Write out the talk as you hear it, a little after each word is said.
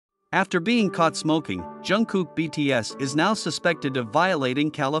After being caught smoking, Jungkook BTS is now suspected of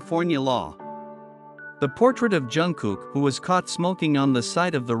violating California law. The portrait of Jungkook, who was caught smoking on the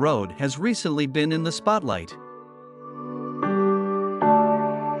side of the road, has recently been in the spotlight.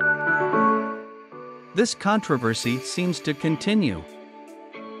 This controversy seems to continue.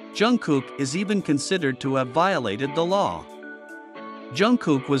 Jungkook is even considered to have violated the law.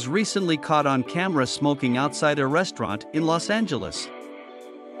 Jungkook was recently caught on camera smoking outside a restaurant in Los Angeles.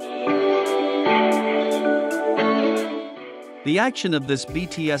 The action of this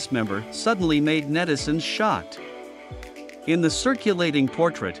BTS member suddenly made netizens shocked. In the circulating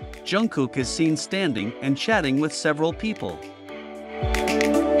portrait, Jungkook is seen standing and chatting with several people.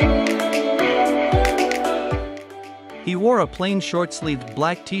 He wore a plain short-sleeved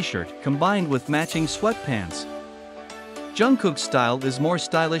black t-shirt combined with matching sweatpants. Jungkook's style is more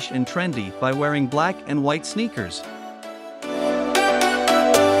stylish and trendy by wearing black and white sneakers.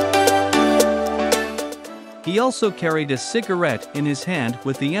 He also carried a cigarette in his hand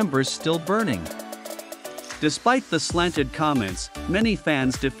with the embers still burning. Despite the slanted comments, many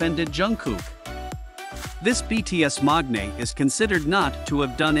fans defended Jungkook. This BTS magnate is considered not to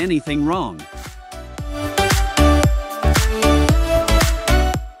have done anything wrong.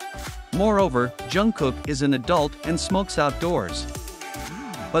 Moreover, Jungkook is an adult and smokes outdoors.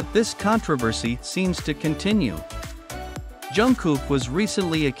 But this controversy seems to continue. Jungkook was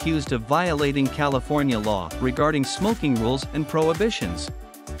recently accused of violating California law regarding smoking rules and prohibitions.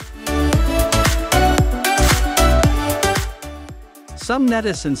 Some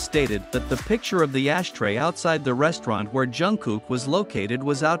netizens stated that the picture of the ashtray outside the restaurant where Jungkook was located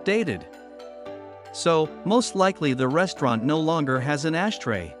was outdated. So, most likely the restaurant no longer has an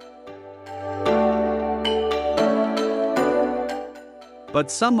ashtray. But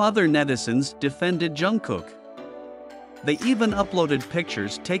some other netizens defended Jungkook. They even uploaded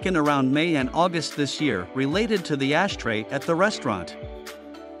pictures taken around May and August this year related to the ashtray at the restaurant.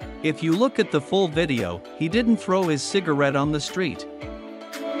 If you look at the full video, he didn't throw his cigarette on the street.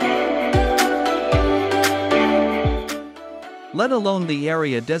 Let alone the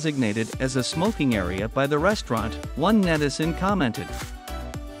area designated as a smoking area by the restaurant, one netizen commented.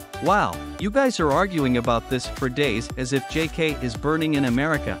 "Wow, you guys are arguing about this for days as if JK is burning in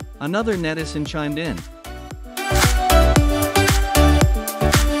America," another netizen chimed in.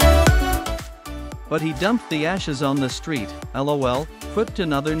 "But he dumped the ashes on the street, lol," quipped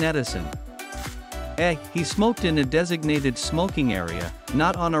another netizen. He smoked in a designated smoking area,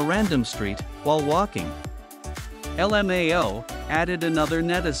 not on a random street, while walking. LMAO, added another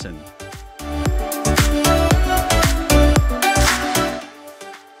netizen.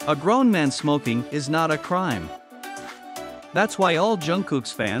 A grown man smoking is not a crime. That's why all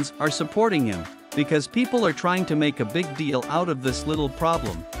Jungkook's fans are supporting him, because people are trying to make a big deal out of this little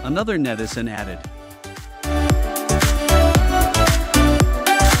problem, another netizen added.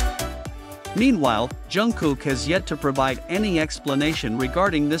 Meanwhile, Jungkook has yet to provide any explanation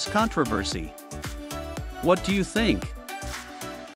regarding this controversy. What do you think?